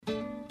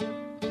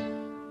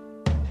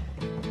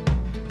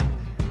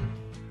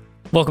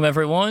Welcome,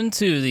 everyone,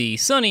 to the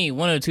Sunny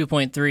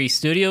 102.3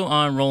 studio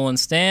on Roland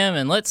Stam,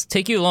 and let's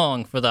take you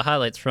along for the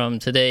highlights from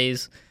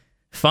today's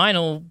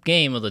final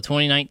game of the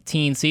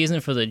 2019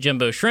 season for the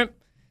Jumbo Shrimp.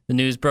 The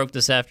news broke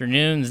this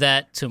afternoon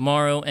that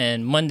tomorrow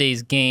and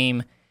Monday's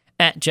game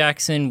at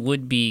Jackson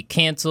would be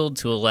canceled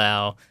to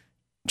allow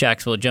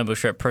Jacksonville Jumbo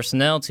Shrimp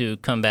personnel to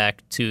come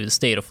back to the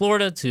state of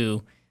Florida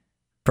to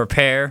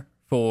prepare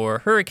for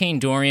Hurricane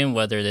Dorian,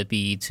 whether that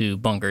be to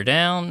bunker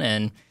down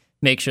and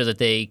make sure that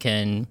they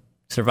can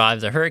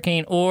survive the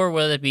hurricane, or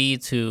whether it be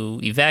to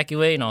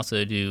evacuate and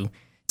also to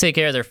take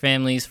care of their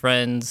families,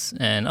 friends,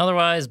 and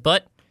otherwise.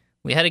 But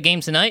we had a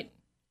game tonight,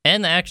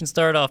 and the action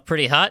started off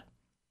pretty hot.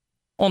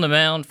 On the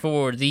mound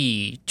for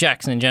the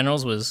Jackson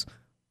Generals was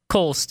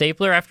Cole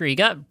Stapler. After he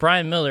got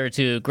Brian Miller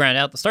to ground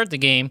out to start the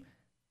game,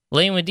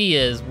 Lewin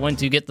Diaz went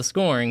to get the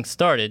scoring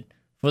started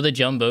for the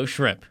Jumbo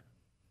Shrimp.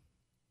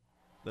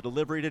 The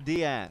delivery to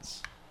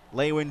Diaz.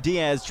 Lewin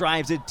Diaz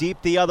drives it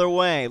deep the other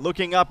way.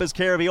 Looking up is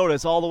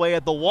Caraviotis all the way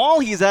at the wall.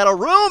 He's out of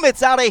room.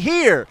 It's out of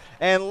here.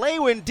 And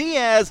Lewin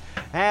Diaz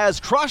has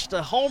crushed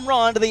a home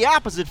run to the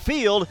opposite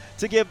field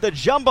to give the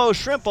Jumbo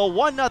Shrimp a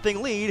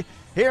 1-0 lead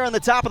here in the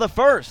top of the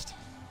first.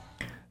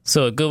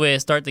 So a good way to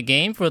start the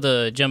game for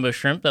the Jumbo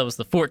Shrimp. That was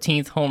the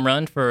 14th home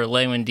run for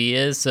Lewin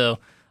Diaz. So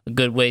a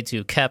good way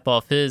to cap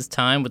off his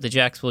time with the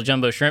Jacksonville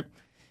Jumbo Shrimp.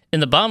 In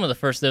the bottom of the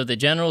first, though, the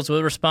Generals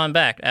would respond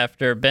back.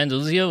 After Ben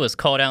DeLuzio was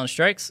called out on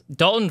strikes,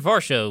 Dalton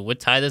Varsho would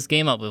tie this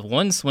game up with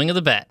one swing of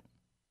the bat.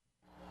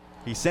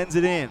 He sends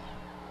it in.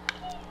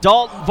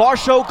 Dalton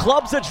Varsho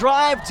clubs a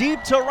drive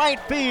deep to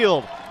right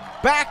field.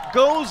 Back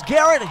goes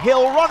Garrett.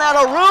 He'll run out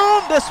of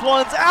room. This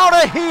one's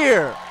out of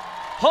here.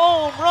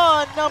 Home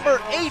run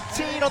number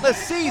 18 on the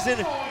season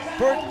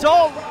for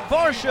Dalton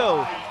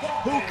Varsho,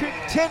 who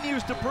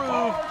continues to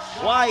prove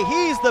why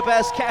he's the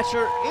best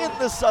catcher in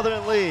the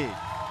Southern League.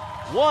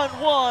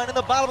 1-1 in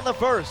the bottom of the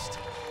first.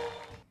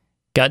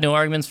 Got no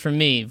arguments from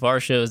me.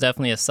 Varsho is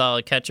definitely a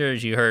solid catcher,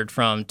 as you heard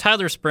from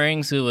Tyler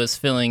Springs, who was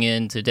filling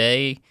in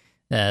today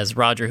as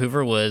Roger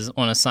Hoover was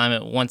on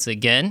assignment once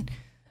again.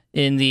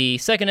 In the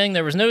second inning,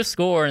 there was no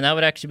score, and that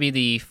would actually be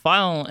the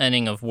final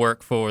inning of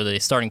work for the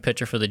starting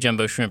pitcher for the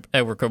Jumbo Shrimp,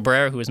 Edward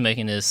Cabrera, who was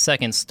making his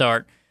second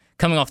start.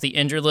 Coming off the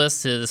injured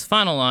list, his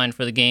final line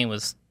for the game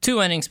was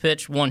 2 innings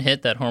pitched, 1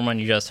 hit, that home run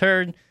you just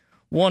heard,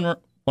 one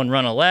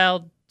run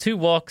allowed, 2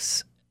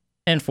 walks,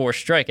 and 4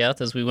 strikeouts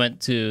as we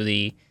went to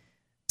the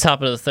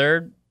top of the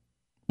third.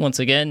 Once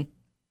again,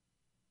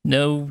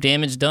 no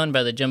damage done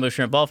by the Jumbo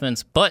Shrimp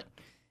offense, but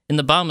in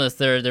the bottom of the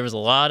third, there was a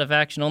lot of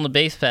action on the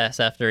base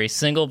pass after a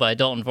single by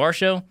Dalton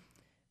Varsho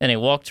and a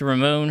walk to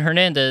Ramon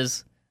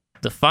Hernandez.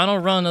 The final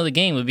run of the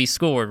game would be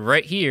scored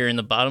right here in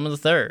the bottom of the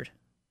third.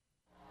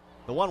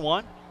 The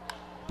 1-1.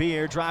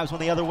 Beer drives one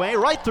the other way,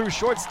 right through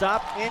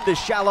shortstop into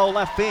shallow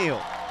left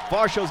field.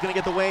 Varsho's going to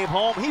get the wave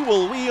home. He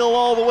will wheel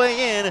all the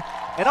way in.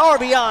 An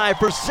RBI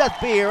for Seth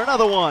Beer,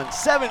 another one.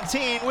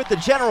 17 with the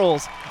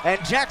Generals,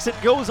 and Jackson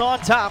goes on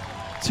top,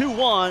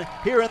 2-1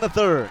 here in the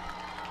third.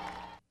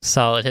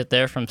 Solid hit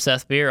there from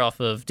Seth Beer off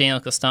of Daniel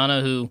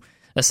Castano, who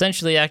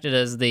essentially acted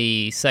as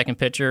the second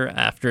pitcher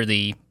after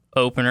the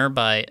opener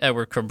by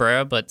Edward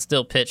Cabrera, but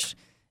still pitched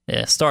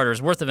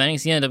starters worth of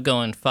innings. He ended up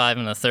going 5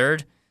 in the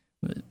third,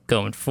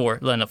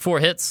 letting up 4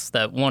 hits,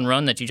 that 1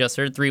 run that you just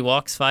heard, 3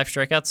 walks, 5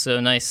 strikeouts.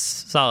 So nice,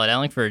 solid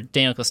outing for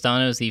Daniel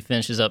Castano as he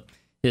finishes up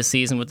his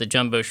season with the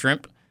Jumbo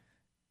Shrimp.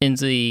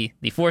 Into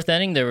the fourth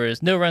inning, there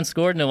was no runs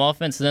scored, no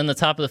offense, and then the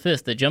top of the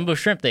fifth, the Jumbo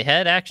Shrimp, they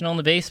had action on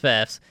the base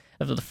paths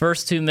after the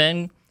first 2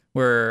 men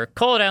were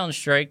called out on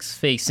strikes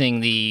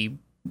facing the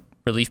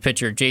relief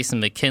pitcher Jason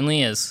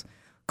McKinley, as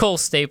Cole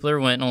Stapler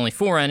went only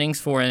 4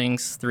 innings,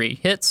 3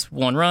 hits,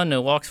 1 run,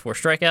 no walks, 4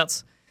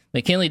 strikeouts.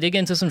 McKinley did get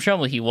into some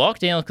trouble. He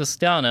walked Daniel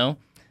Castano,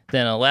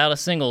 then allowed a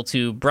single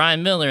to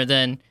Brian Miller,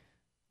 then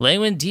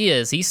Lewin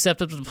Diaz, he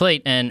stepped up to the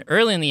plate, and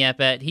early in the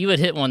at-bat, he would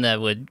hit one that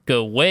would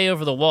go way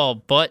over the wall,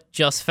 but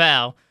just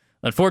foul.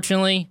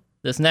 Unfortunately,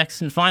 this next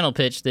and final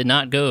pitch did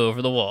not go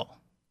over the wall.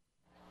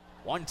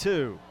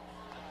 1-2.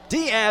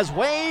 Diaz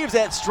waves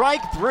at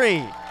strike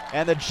 3,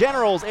 and the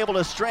Generals able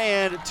to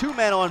strand 2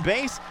 men on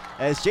base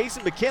as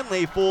Jason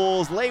McKinley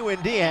fools Lewin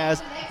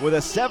Diaz with a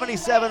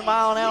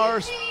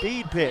 77-mile-an-hour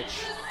speed pitch.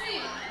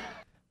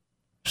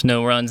 There's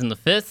no runs in the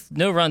 5th,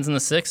 no runs in the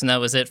 6th, and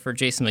that was it for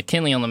Jason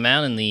McKinley on the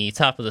mound. In the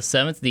top of the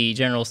 7th, the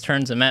Generals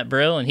turned to Matt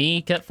Brill, and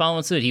he kept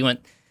following suit. He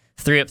went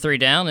 3 up, 3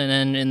 down, and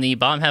then in the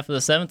bottom half of the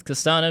 7th,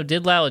 Castano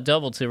did allow a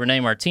double to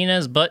Rene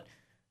Martinez, but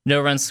no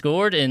runs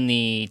scored. In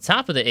the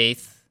top of the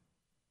 8th,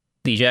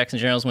 the Jackson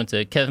Generals went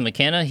to Kevin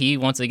McKenna. He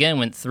once again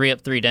went 3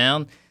 up, 3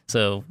 down,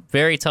 so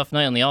very tough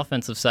night on the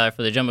offensive side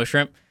for the Jumbo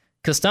Shrimp.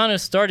 Castano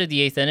started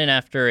the 8th inning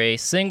after a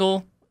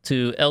single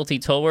to LT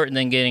Tolbert and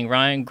then getting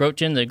Ryan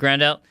Grotjen to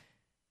ground out.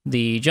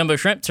 The Jumbo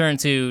Shrimp turned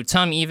to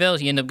Tommy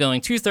Eveld. He ended up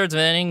going 2/3 of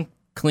an inning,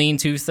 clean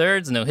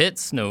 2/3, no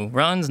hits, no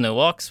runs, no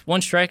walks,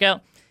 1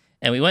 strikeout.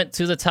 And we went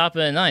to the top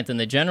of the 9th, and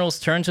the Generals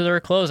turned to their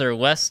closer,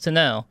 Wes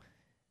Tennell.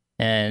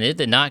 And it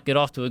did not get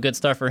off to a good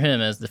start for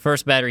him, as the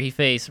first batter he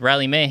faced,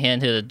 Riley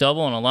Mahan, hit a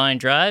double on a line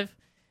drive.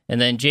 And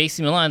then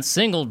J.C. Milan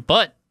singled,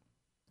 but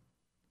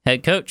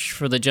head coach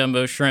for the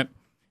Jumbo Shrimp,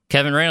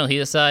 Kevin Randall, he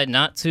decided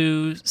not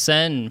to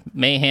send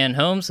Mahan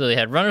home, so they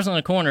had runners on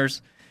the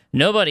corners,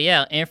 nobody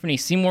out. Anthony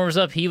Seymour was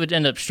up. He would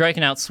end up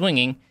striking out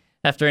swinging.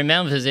 After a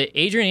mound visit,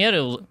 Adrian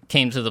Nieto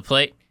came to the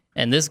plate,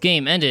 and this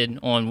game ended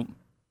on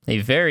a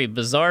very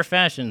bizarre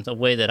fashion, a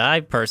way that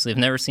I personally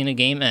have never seen a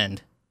game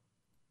end.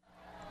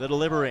 The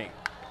delivery.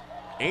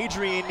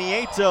 Adrian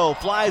Nieto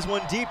flies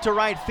one deep to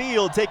right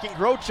field, taking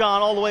Grochon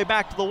all the way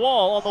back to the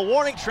wall. On the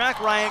warning track,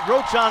 Ryan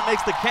Grochon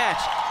makes the catch.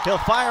 He'll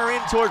fire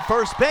in toward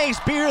first base.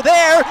 Beer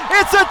there.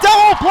 It's a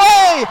double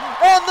play,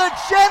 and the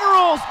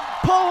Generals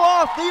pull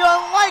off the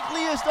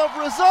unlikeliest of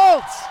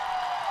results.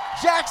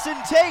 Jackson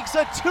takes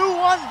a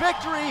 2-1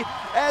 victory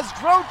as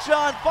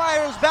Grochon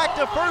fires back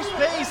to first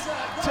base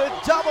to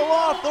double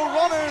off the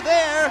runner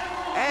there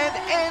and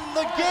end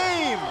the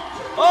game.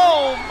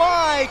 Oh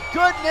my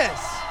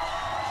goodness.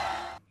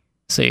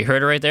 So you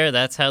heard it right there.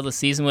 That's how the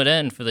season would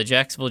end for the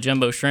Jacksonville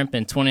Jumbo Shrimp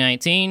in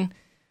 2019.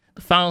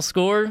 The final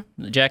score,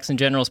 the Jackson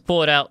Generals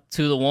pull it out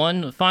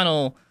 2-1. The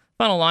final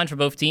line for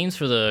both teams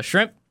for the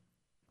Shrimp,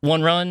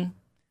 1 run,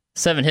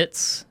 7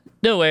 hits,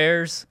 no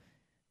errors.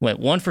 Went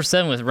 1 for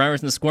 7 with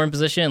runners in the scoring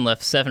position and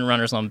left 7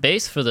 runners on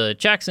base. For the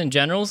Jackson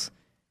Generals,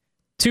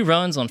 2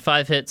 runs on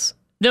 5 hits,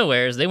 no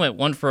errors. They went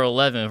 1 for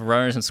 11 with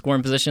runners in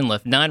scoring position,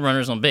 left 9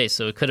 runners on base.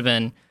 So it could have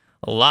been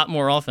a lot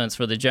more offense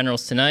for the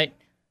Generals tonight.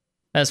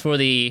 As for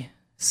the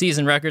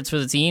season records for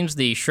the teams,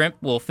 the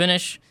Shrimp will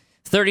finish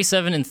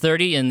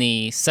 37-30 in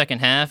the second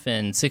half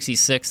and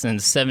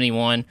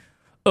 66-71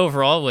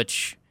 overall,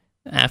 which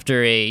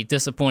after a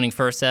disappointing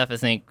first half, I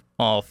think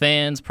all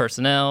fans,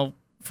 personnel,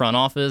 front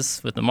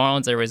office with the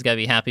Marlins, everybody's got to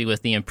be happy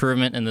with the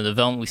improvement and the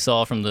development we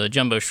saw from the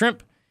Jumbo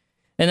Shrimp.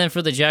 And then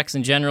for the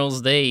Jackson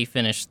Generals, they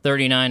finished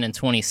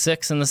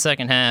 39-26 in the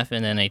second half,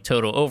 and then a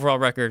total overall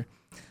record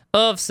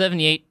of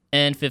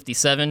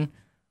 78-57.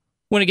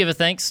 Want to give a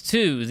thanks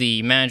to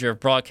the manager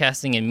of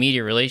broadcasting and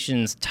media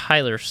relations,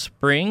 Tyler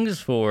Springs,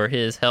 for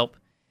his help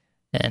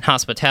and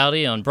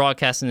hospitality on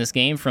broadcasting this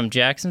game from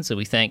Jackson. So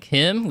we thank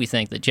him. We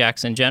thank the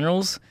Jackson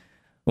Generals.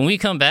 When we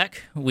come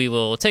back, we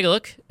will take a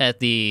look at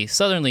the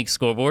Southern League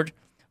scoreboard.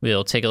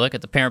 We'll take a look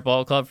at the parent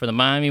ball club for the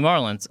Miami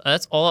Marlins.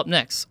 That's all up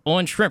next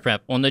on Shrimp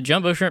Wrap on the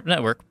Jumbo Shrimp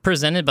Network,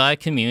 presented by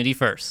Community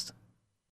First.